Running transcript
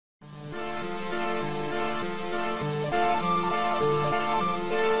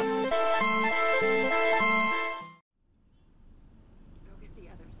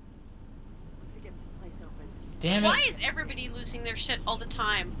Damn it. Why is everybody losing their shit all the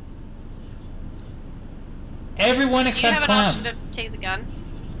time? Everyone except Do you have Clem. an option to take the gun?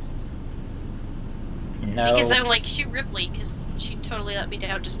 No. Because I'm like, shoot Ripley, because she totally let me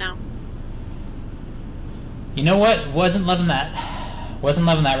down just now. You know what? Wasn't loving that. Wasn't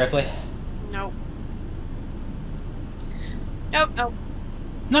loving that, Ripley. Nope. Nope, nope.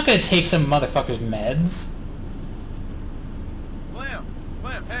 I'm not gonna take some motherfucker's meds.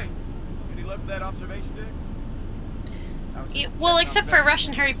 Clem, hey. Any luck with that observation deck? Well, except for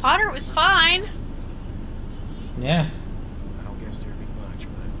Russian Harry Potter, it was fine. Yeah. I don't guess there'd be much,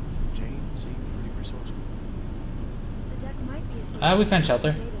 but Jane seems pretty resourceful. The deck might be a safe We found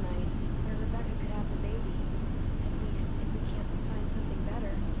shelter. stay tonight, where Rebecca could have the baby. At least if we can't find something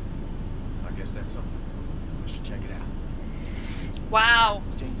better. I guess that's something. We should check it out. Wow.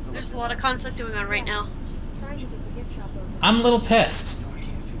 Jane's still There's up a there? lot of conflict going on right now. She's trying to get the gift shop open. I'm a little pissed. No, I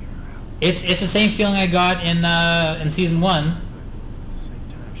can't figure her out. It's the same feeling I got in season 1. At the same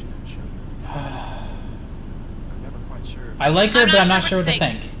time, she doesn't show you. I'm never quite sure. I like her, I'm but not I'm not sure sure what what to to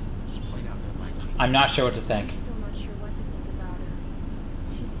think. Just plain out unlikely. I'm not sure what to think. I'm still not sure what to think about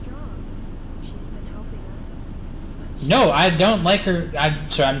her. She's strong. She's been helping us. But No, I don't like her.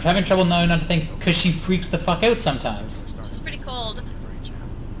 I'm having trouble knowing not to think because she freaks the fuck out sometimes. She's pretty cold. Branch out.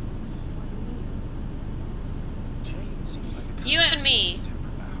 what do you mean? Jane seems like the kind You of and person me. who's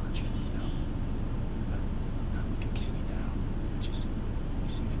tempered by hardship, you know. But I look at Kenny now. He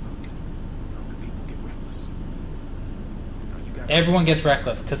seems broken. Broken people get reckless. You know, you got Everyone gets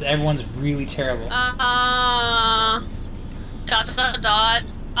reckless because everyone's really terrible. Dot dot dot.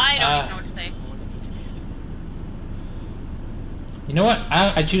 I don't even know what to say. More than he can handle. You know what?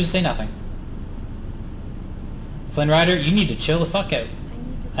 I choose to say nothing. Flynn Rider, you need to chill the fuck out.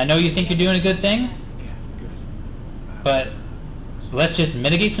 I know you think you're doing a good thing, Yeah, good. but let's just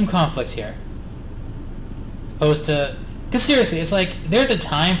mitigate some conflict here. As opposed to... Because seriously, it's like, there's a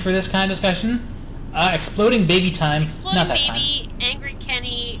time for this kind of discussion. Exploding baby time, Exploding not that time. baby, angry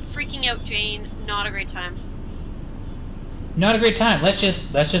Kenny, freaking out Jane, not a great time. Not a great time. Let's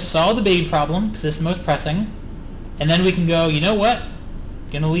just solve the baby problem, because it's the most pressing. And then we can go, you know what?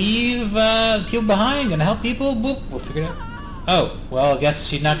 Gonna leave people behind, gonna help people, boop, we'll figure it out. Oh, well, I guess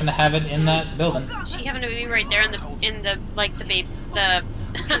she's not gonna have it in that building. She having to be right there in the like the babe the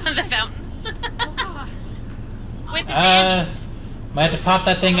the fountain. With the bandies. Might have to pop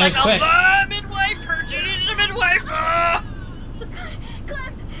that thing out Like quick. a midwife, her Jane, a midwife.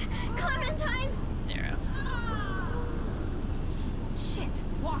 Clementine! Sarah. Shit!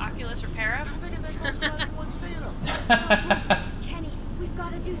 Oculus repair I think that goes without anyone saying them. Kenny, we've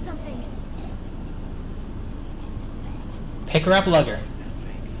got to do something. Pick her up, lug her.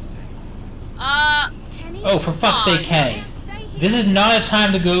 Kenny? Oh, for fuck's sake, Kenny. Stay here. This is not a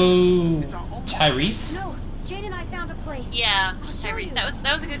time to go... Tyrese? No, Jane and I found a place. Yeah, I'll show Tyrese. you.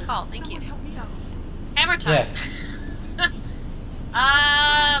 That was a good call. Thank you. Help me out. Hammer time. Yeah.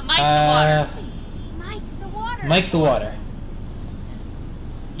 Mike the water. Mike, the water. Mike the water.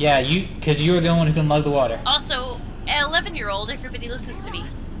 Yeah, because you're the only one who can lug the water. Also, 11-year-old. Everybody listens to me.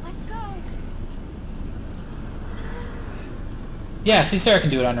 Let's go. Yeah, see, Sarah can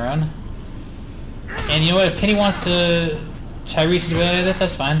do it on her own. And you know what? If Penny wants to Tyrese's way out of this,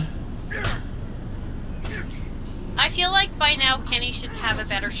 that's fine. I feel like by now Kenny should have a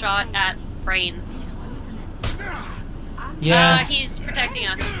better shot at brains. Yeah, He's protecting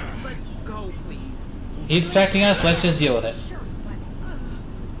us. Let's go, please. he's protecting us. Let's just deal with it.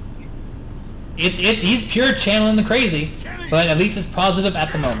 He's pure channeling the crazy, but at least it's positive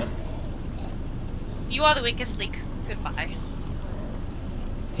at the moment. You are the weakest link. Goodbye.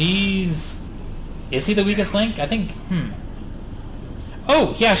 Is he the weakest link? I think,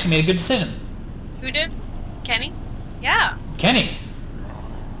 Oh, he actually made a good decision. Who did? Kenny? Yeah. Kenny.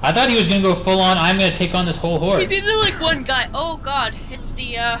 I thought he was going to go full on, I'm going to take on this whole He horde. did it like one guy. Oh god, it's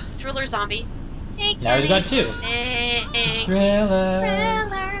the Thriller zombie. Hey, Now he's got two. Hey, Thriller.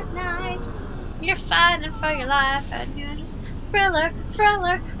 Thriller night. You're fighting for your life and you're just Thriller,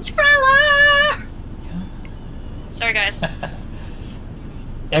 Thriller, Thriller! Sorry guys.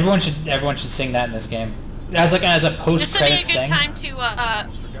 Everyone should sing that in this game. As a This would be a post-credits good thing. time to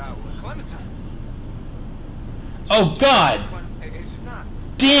Almost forgot what Clementine. Oh God! It's just not.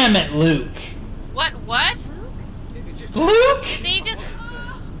 Damn it, Luke! what? It just. Luke! They just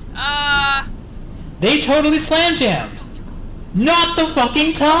They totally slam jammed. Not the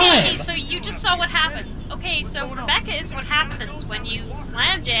fucking time. okay, so you just saw what happens. Okay, so Rebecca is what happens when you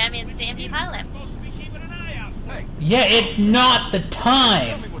slam jam in the empty pilot. Hey, Yeah, it's not the tell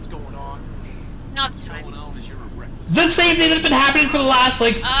time. me what's going on. Not the time. Going on is you're a wreck. The same thing that's been happening for the last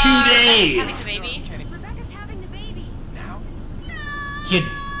like 2 Having days. the baby. Kenny. Rebecca's having You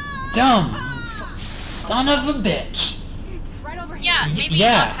dumb son of a bitch. Right over here. Yeah, maybe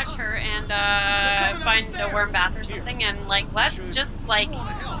Yeah. don't touch her and find a warm bath or something, and like let's just like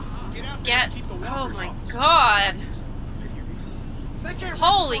get. Oh my god.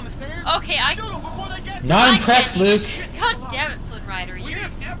 Holy. Okay, Not I impressed, can't- Luke. God damn it, Flynn Rider. We You're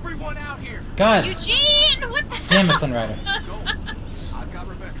have everyone out here. God Eugene. What the? damn it, Flynn Rider. Go. I've got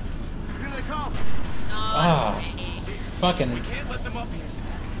Rebecca. Here they come. Oh, Okay. fucking. We can't let them up here.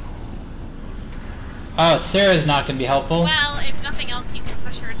 Oh, Sarah's not gonna be helpful. Well, if nothing else, you can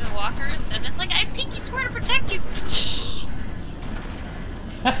push her into the walkers, and it's like I pinky swear to protect you.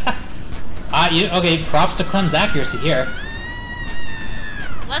 Okay, props to Clem's accuracy here.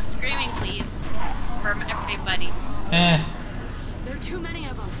 Less screaming, please, for everybody. Eh. There are too many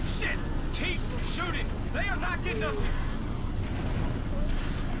of them. Shit! Keep shooting. They are not getting up here.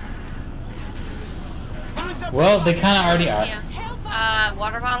 Well, they kind of already are. Yeah.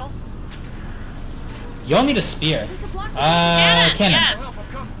 Water bottles. You'll need a spear. Cannon. Cannon. Yes. Help, I'm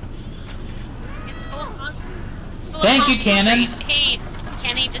coming. It's full of it's full of Thank you, concrete. Cannon. Hey,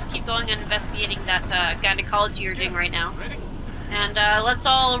 Kenny, just keep going and investigating that gynecology you're doing right now. Ready? And let's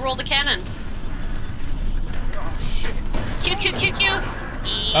all roll the cannon. Oh shit! Q, Q, Q, Q.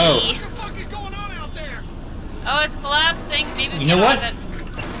 E. Oh. What the fuck is going on out there? Oh, it's collapsing. Maybe we You know can what? have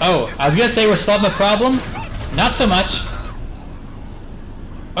it. Oh, I was gonna say we're solving the problem. Not so much.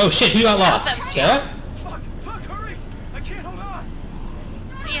 Oh shit, who got lost? Sarah? Fuck! Fuck! Hurry! I can't hold on.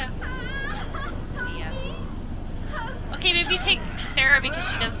 See ya. See ya. Okay, maybe take Sarah because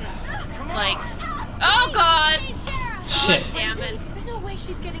she doesn't like. Oh god! Shit. Damn it. There's no way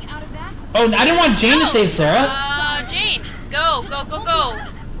she's getting out of that. Oh, I didn't want Jane to save Sarah. Jane, go, go, go, go.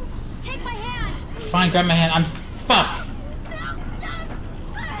 Take my hand. Fine, grab my hand. I'm... Fuck.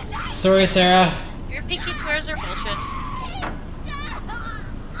 Sorry, Sarah. Your pinky swears are bullshit.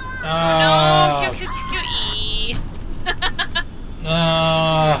 No, Uh, Q, Q, Q, Q, E.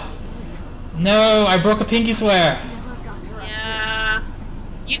 no, I broke a pinky swear. Never have gotten her up here. Yeah.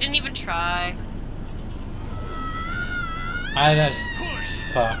 You didn't even try. I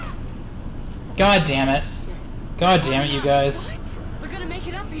just... Fuck. God damn it. God damn it, you guys. What? They're gonna make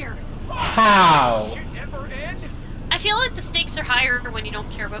it up here. How? Shit never end. I feel like the stakes are higher when you don't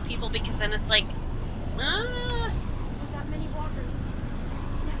care about people because then it's like, With that many walkers,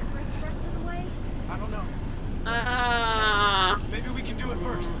 deck break the rest of the way. I don't know. Maybe we can do it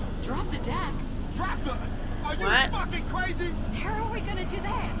first. Drop the deck. Drop the. Are you What? fucking crazy? How are we gonna do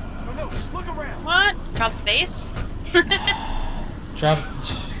that? I don't know. Just look around. what? Drop the base? Drop...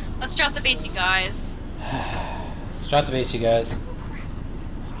 Let's drop the base, you guys. Drop the base, you guys.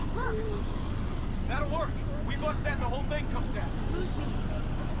 Look, That'll work. We bust that, the whole thing comes down. lose me.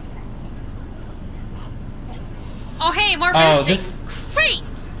 Oh, hey, more Oh, boosting. this... Great!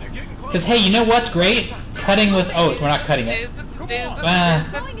 They're getting close. Because, hey, you know what's great? Cutting with... Oh, we're not cutting it. Boop, boop, boop, boop, Uh,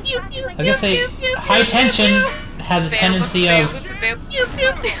 boop, Going as boop, fast as I I was gonna say, boop, boop, high boop, tension boop, has a boop, tendency boop, of... boop, boop, boop,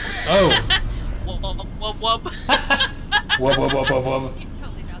 boop, boop. Oh. Whoop, whoop, whoop. Whoa, whoa, whoa, whoa, whoa. You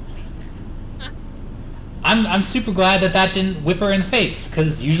totally dropped the base. I'm super glad that didn't whip her in the face,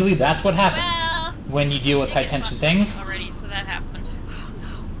 because usually that's what happens Well, when you deal with They high get tension fucked things. already, so that happened.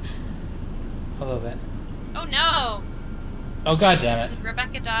 A little bit. Oh no! Oh god damn it. Did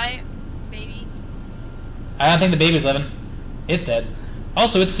Rebecca die, baby? I don't think the baby's living. It's dead.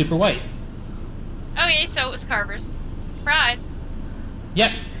 Also, it's super white. Okay, so it was Carver's. Surprise!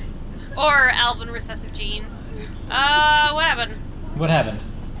 Yep. Or Alvin recessive gene. What happened? What happened?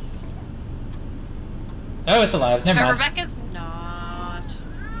 Oh, it's alive. Never But mind. Rebecca's not.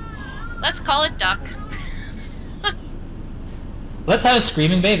 Let's call it Duck. Let's have a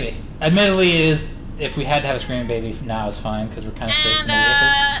screaming baby. Admittedly, it is... If we had to have a screaming baby, now it's fine, because we're kind of safe from the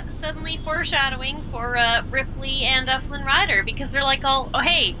And, whippers. suddenly foreshadowing for, Ripley and, Flynn Rider, because they're like all, oh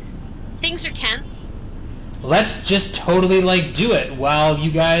hey, things are tense. Let's just totally, like, do it while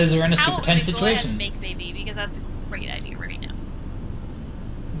you guys are in a How super about tense we go ahead and situation. make baby, because that's a great idea right now.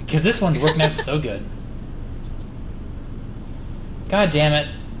 Because this one's working out so good. God damn it.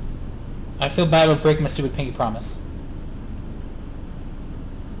 I feel bad about breaking my stupid pinky promise.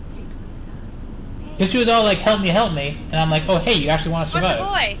 Because she was all like, help me, and I'm like, oh hey, you actually want to What's survive. the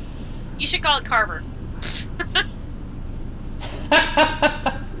boy? You should call it Carver.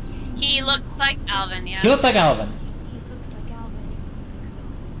 He looked like Alvin, yeah. He looks like Alvin. He looks like Alvin. I think so.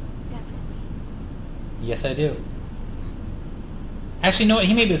 Definitely. Yes, I do. Actually, you know what?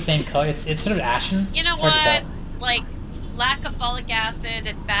 He may be the same color. It's sort of ashen. You know It's hard to what? tell. Like, lack of folic acid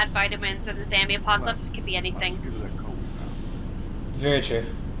and bad vitamins in the zombie apocalypse, it could be anything. Very true.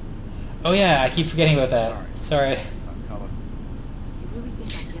 Oh yeah, I keep forgetting about that. Sorry. You really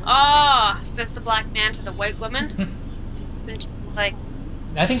Oh, says the black man to the white woman. And she's like,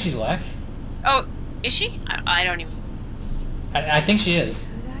 I think she's black. oh, is she? I don't even. I think she is.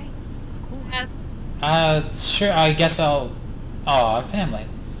 Could I? Yes. Sure, I guess I'll... Aw, I'm family.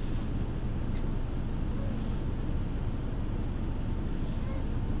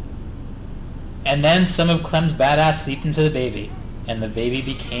 And then some of Clem's badass seeped into the baby, and the baby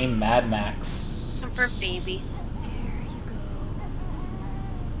became Mad Max. For baby. There you go.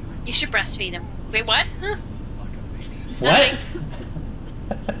 You should breastfeed him. Wait, what? Huh? Like a mix. What?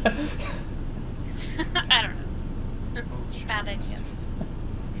 I don't know. Both should Bad rest. idea.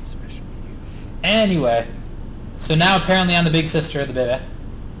 Especially you. Anyway, so now apparently I'm the big sister of the baby.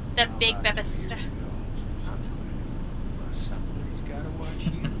 The How big about baby 2 years sister. ago, I'm fine. But somebody's gotta watch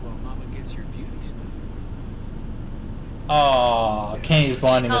you while Mama gets your beauty sleep. Aw, Kenny's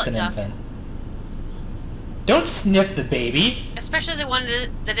bonding Call with it an Duck. infant. Don't sniff the baby! Especially the one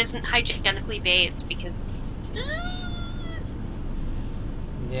that isn't hygienically bathed, because...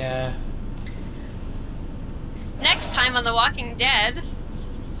 Yeah. Next time on The Walking Dead,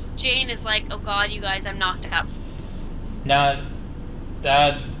 Jane is like, oh god, you guys, I'm knocked up. No,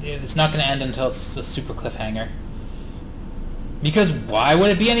 it's not going to end until it's a super cliffhanger. Because why would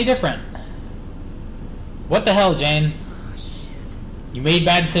it be any different? What the hell, Jane? Oh, shit. You made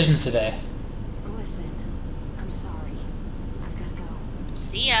bad decisions today. Listen, I'm sorry. I've gotta go.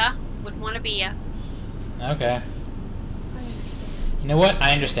 See ya. Wouldn't want to be ya. Okay. I understand. You know what?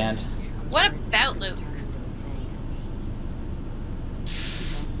 I understand. I was What worried this about was gonna Luke? turn into a thing.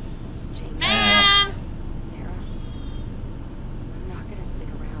 Jamie, Man! Sarah, I'm not gonna stick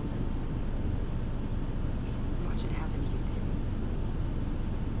around and watch it happen to you two.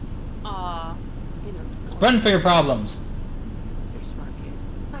 Aw. You know the score. Run for your problems. You're a smart kid.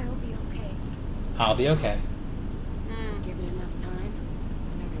 I'll be okay. I'll be okay. Mm. Give it enough time,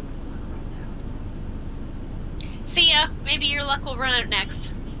 and everyone's luck runs out. See ya. Maybe your luck will run out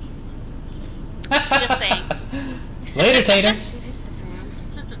next. Just saying. Listen. Later, Tater. When shit hits the fan,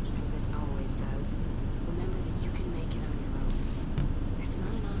 because it always does, remember that you can make it on your own. It's not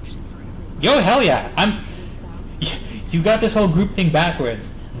an option for everyone. Yo, hell yeah. I'm... Heading south, You got this whole group thing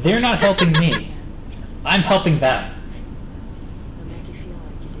backwards. They're not helping me. I'm helping them. They'll make you feel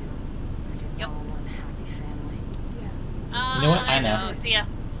like you do. Like it's Yep. all one happy family. Yeah. You know what? I know. See ya.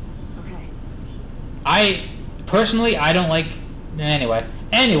 Okay. Personally, I don't like... Anyway.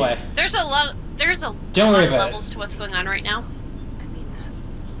 There's a lot Don't of worry about levels to what's going on right now. I mean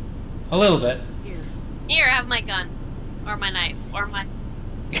that. A little bit. Here. Here, have my gun. Or my knife. Or my...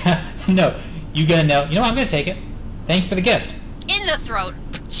 No, you gotta know. You know what? I'm gonna take it. Thank you for the gift. In the throat.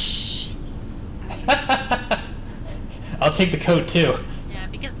 I'll take the coat too. Yeah,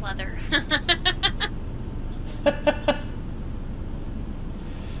 because leather.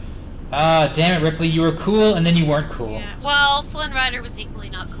 Ah, damn it, Ripley. You were cool, and then you weren't cool. Yeah. Well, Flynn Rider was equally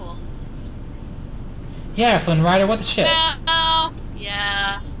not cool. Yeah, Flynn Rider, what the shit? Oh,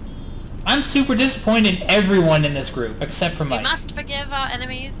 yeah. I'm super disappointed in everyone in this group, except for We Mike. must forgive our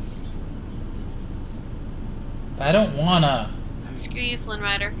enemies. But I don't wanna. Screw you, Flynn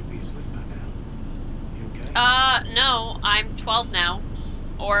Rider. You'd be asleep by now. You okay? No, I'm 12 now.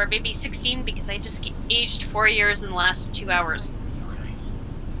 Or maybe 16 because I just aged 4 years in the last 2 hours. Okay.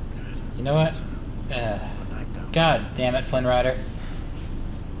 Good. You know what? Good night, though. God damn it, Flynn Rider.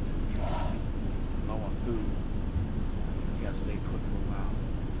 Low on food. You gotta stay put for a while.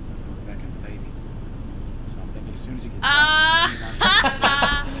 For Rebecca and the baby. So I'm thinking as soon as you get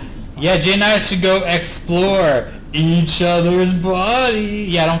Yeah, Jay and I should go explore each other's body.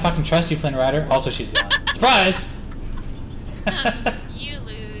 Yeah, I don't fucking trust you, Flynn Rider. Also, she's blonde. Surprise! You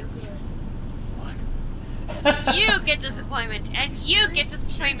lose. What? You get disappointment, and you get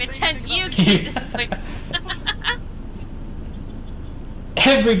disappointment, and you get disappointment.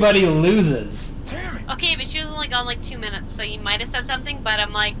 Everybody loses. Damn it! Okay, but she was only gone like 2 minutes, so you might have said something, but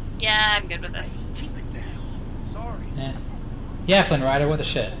I'm like, yeah, I'm good with this. Keep it down. Sorry. Yeah, Flynn Rider, what the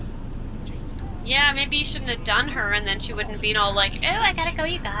shit? Jane's gone. Yeah, maybe you shouldn't have done her, and then she wouldn't be all like, oh, I gotta go,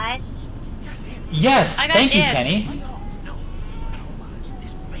 you guys. God damn it. Yes, I got thank you, dibs. Kenny. No, you put our lives,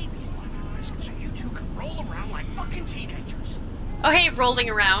 this baby's life at risk, so you two can roll around like fucking teenagers. Oh, hey, rolling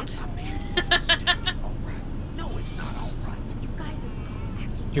around. I made a mistake, alright? No, it's not alright. You guys are both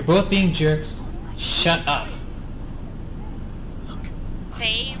acting. You're both being jerks. Shut up. Look, I'm They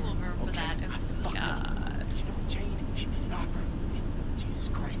sorry, will remember okay? that. I Oh, fucked up. God. But you know, Jane, she made an offer. And Jesus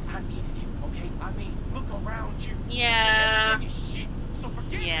Christ, I needed him, okay? I mean, look around you. Yeah. Everything is shit. So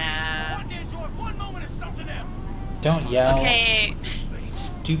forget Yeah. me. I want to enjoy one moment of something else. Don't yell. Okay, This baby.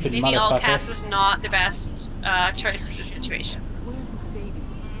 Stupid maybe all caps motherfucker. is not the best choice for this situation. Where's my baby?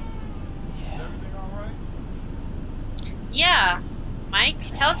 Yeah. Mike,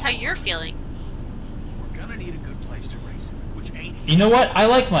 tell us how you're feeling. We're gonna need a good place to race it, which ain't here. You know what? I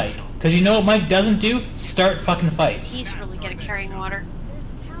like Mike. Because you know what Mike doesn't do? Start fucking fights. He's really good at carrying water. There's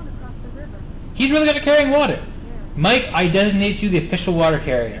a town across the river. He's really good at carrying water. There. Mike, I designate you the official water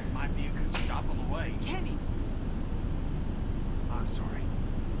carrier. Might be a good stop on the way. Kenny! I'm sorry.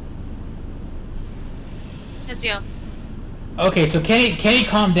 Ezio. Okay, so Kenny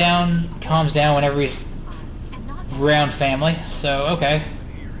calms down whenever he's around family. So, okay.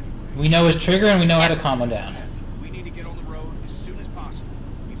 We know his trigger and we know how to calm him down. We need to get on the road as soon as possible.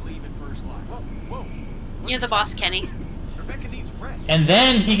 We leave at first light. Whoa. You're the boss, Kenny. Rebecca needs rest. And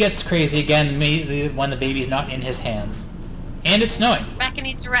then he gets crazy again when the baby's not in his hands. And it's snowing. Rebecca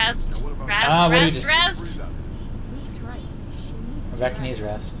needs rest. what do we do? Rest. Lee's right. She needs Rebecca to needs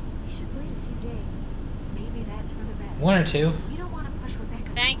rest. We should wait a few days. Maybe that's for the best. 1 or 2. We don't want to push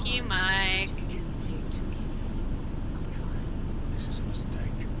Rebecca. Thank too you, hard. Mike. Just give me a day or two, Kenny. I'll be fine. This is a mistake.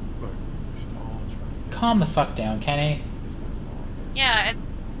 But we should all try. Calm the fuck down, Kenny. Yeah.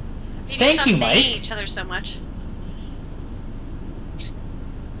 Maybe Thank stop you, banging Mike. each other so much.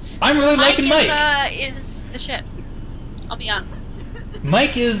 I'm really liking Mike. Is the shit. I'll be on.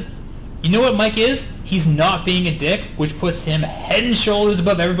 Mike is... You know what Mike is? He's not being a dick, which puts him head and shoulders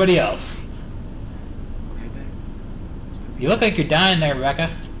above everybody else. Okay, babe. It's gonna be You look like you're dying there, Rebecca.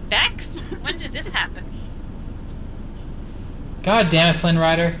 Bex? When did this happen? God damn it, Flynn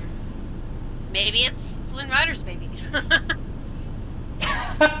Rider. Maybe it's Flynn Rider's baby. It's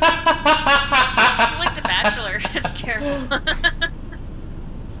like The Bachelor. It's terrible.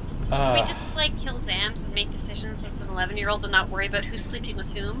 We just like kill Zams and make decisions as an 11-year-old and not worry about who's sleeping with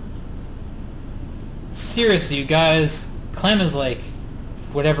whom. Seriously, you guys. Clem is like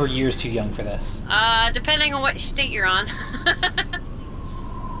whatever year's too young for this. Depending on what state you're on.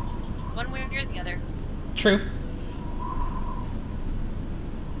 One way or the other. True.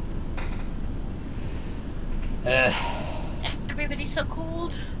 Everybody's so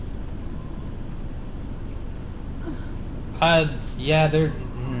cold. Yeah, they're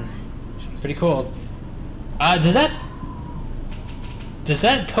pretty cold. Does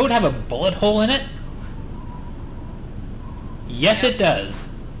that coat have a bullet hole in it? Yes, it does.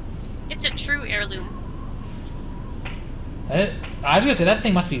 It's a true heirloom. I was gonna say that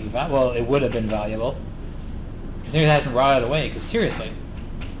thing must be well. It would have been valuable, considering it hasn't rotted away. Because seriously,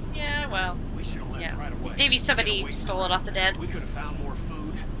 Yeah, well, We should have left yeah. right away. Maybe Instead of somebody waiting stole it around. off the dead. We could have found more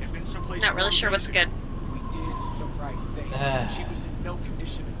food and been someplace. Not really warm sure what's days good. ago. We did the right thing. She was in no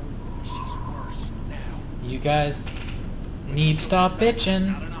condition to move. She's worse now. you guys need to stop It's bitching.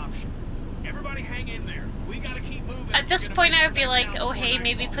 not an option. Everybody hang in there. We gotta keep moving. At this point, I would be like, oh hey,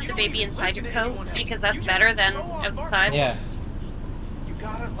 maybe put the baby inside your coat, because that's better than outside. Yeah. You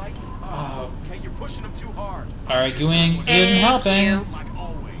gotta like. Oh, okay. You're pushing them too hard. Arguing Just isn't Thank helping. you. like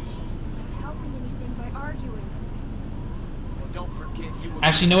always. Not helping anything by arguing. Well, don't forget you were.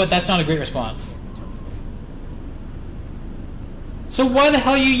 Actually, you know what? That's not a great response. So why the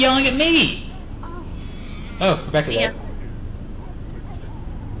hell are you yelling at me? Oh, Oh, Rebecca's See ya. out.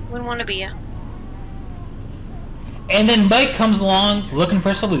 Wouldn't want to be ya. And then Mike comes along looking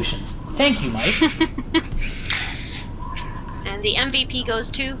for solutions. Thank you, Mike. And the MVP goes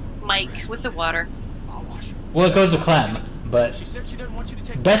to Mike with the water. I'll wash her. Well, it goes to Clem, She but said she doesn't want you to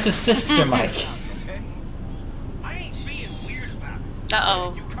take. best assists are Mike. Okay. I ain't being weird about it.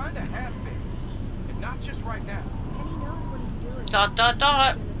 Uh-oh. You kinda have been, and not just right now. Kenny knows what he's doing. Dot. He's gonna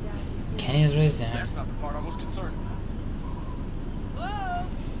die in fear. Kenny is raised down. That's not the part I was concerned about. Hello.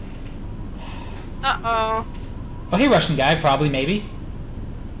 Uh-oh. Oh, hey, Russian guy, probably, maybe.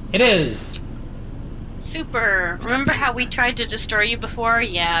 It is. Super. Remember how we tried to destroy you before?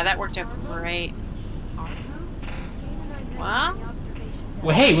 Yeah, that worked out great. Arvo? Jane and I met What? on the observation deck.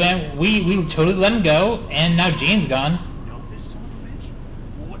 Well, hey, we totally let him go, and now Jane's gone. You know this son of a bitch?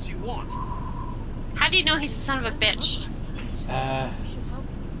 Well, what do you want? How do you know he's the son of a bitch? We should help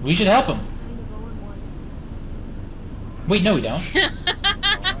We should help him. him. Kind of owe him one. Wait, no, we don't.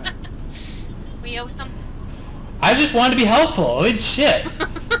 Alright. We owe some. I just wanted to be helpful. It's shit.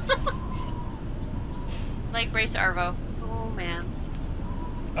 Like brace Arvo. Oh man.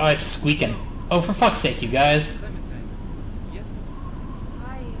 Oh, it's squeaking. Oh, for fuck's sake, you guys. Clementine. Yes.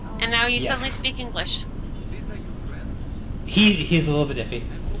 Hi, And now you Yes. suddenly speak English. These are your friends. He's a little bit iffy. I'm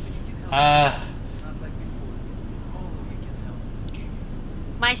hoping you can help. Not like before. All of you can help.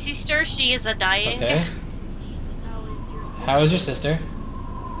 My sister, she is a dying. Okay. how is your sister? How is your sister?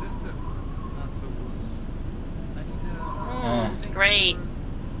 Sister, not so good. I need Great.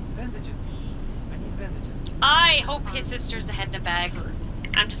 bandages. I need bandages. I hope his sister's a head in a bag.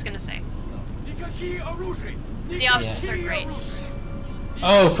 I'm just gonna say. No, you The options are great.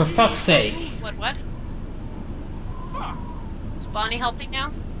 Oh, for fuck's sake. What? Is Bonnie helping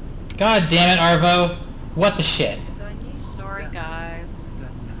now? God damn it, Arvo. What the shit? Sorry, guys.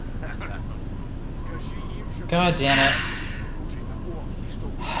 God damn it.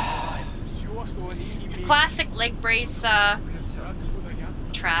 The classic leg brace, trap.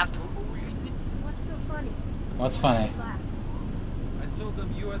 What's so funny? What's funny? Laugh. I told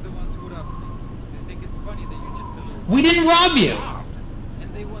them you are the ones who robbed me. They think it's funny that you're just a little... We didn't rob you!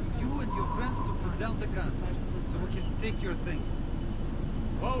 And they want you and your friends to put down the guns so we can take your things.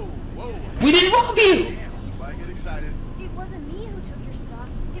 Whoa. We didn't rob you! Why get excited? It wasn't me who took your stuff.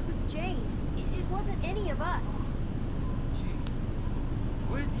 It was Jane. It wasn't any of us. Gee,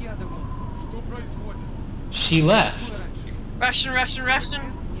 where's the other one? She left. Russian.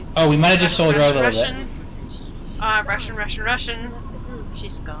 Oh, we might have just sold her out a little bit. Russian. She left the group.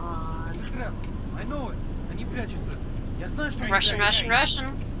 She's gone. It's a trap. I know it. Они прячутся. Я знаю, что они прячутся.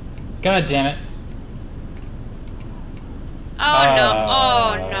 Russian. God damn it.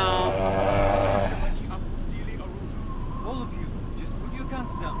 Oh no. All of you, just put your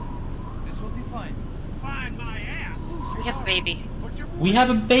guns down. This will be fine. Find my ass. We have a baby. We have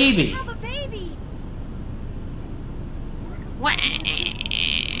a baby. Have a baby. Wah.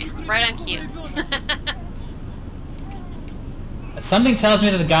 Right on cue. Something tells me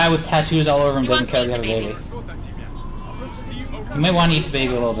that the guy with tattoos all over him He doesn't wants care to we have a eat the baby. You might want to eat the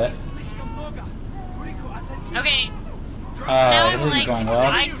baby a little bit. Okay. Now This I'm isn't like, going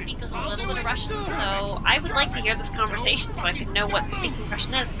well. I speak a little bit of Russian, so I would like to hear this conversation so I can know what speaking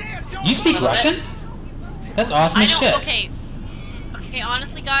Russian is. You speak Little bit. Russian? That's awesome I as don't, shit. okay,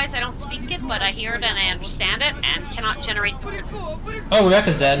 honestly guys, I don't speak it, but I hear it and I understand it, and cannot generate the words. Oh,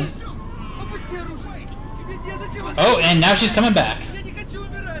 Rebecca's dead. Oh, and now she's coming back.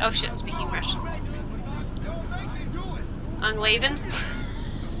 Oh shit, speaking Russian. Unlaven?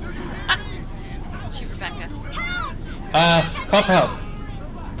 Shoot Rebecca. Call for help.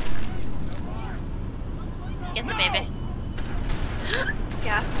 Get the baby.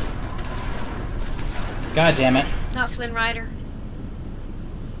 Gasped. God damn it. Not Flynn Rider.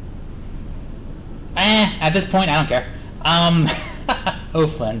 At this point, I don't care. Oh,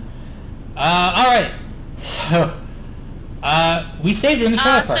 Flynn. Alright. So, we saved her in the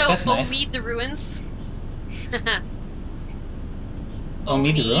trailer park. That's so nice. Omid the Ruins.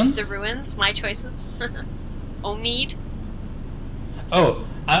 Omid the Ruins? The Ruins, my choices. Omid. Oh,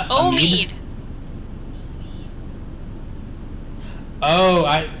 Omid. Oh,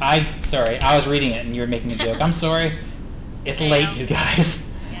 sorry. I was reading it and you were making a joke. I'm sorry. It's late, you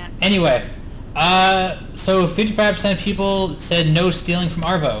guys. Yeah. Anyway, so 55% of people said no stealing from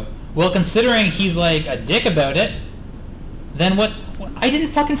Arvo. Well, considering he's like a dick about it, then what? I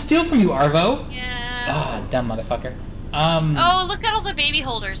didn't fucking steal from you, Arvo. Yeah. Ah, dumb motherfucker. Oh, look at all the baby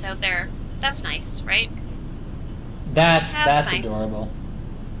holders out there. That's nice, right? That's nice. adorable.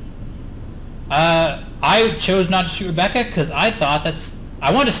 I chose not to shoot Rebecca because I thought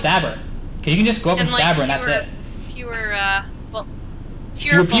I wanted to stab her. Because you can just go up and stab her and that's it. Fewer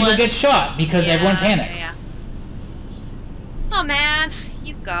Fewer people bullets. get shot because everyone panics. Yeah. Oh man,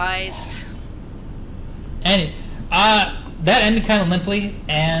 you guys. And that ended kind of limply,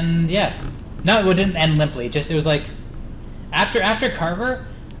 and yeah. No, it didn't end limply. Just it was like after Carver.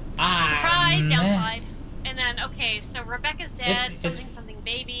 Surprise, down meh. 5. And then okay, so Rebecca's dead. It's something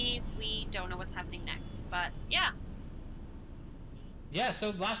baby. We don't know what's happening next, but yeah. Yeah.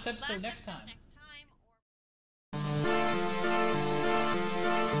 So last episode next time.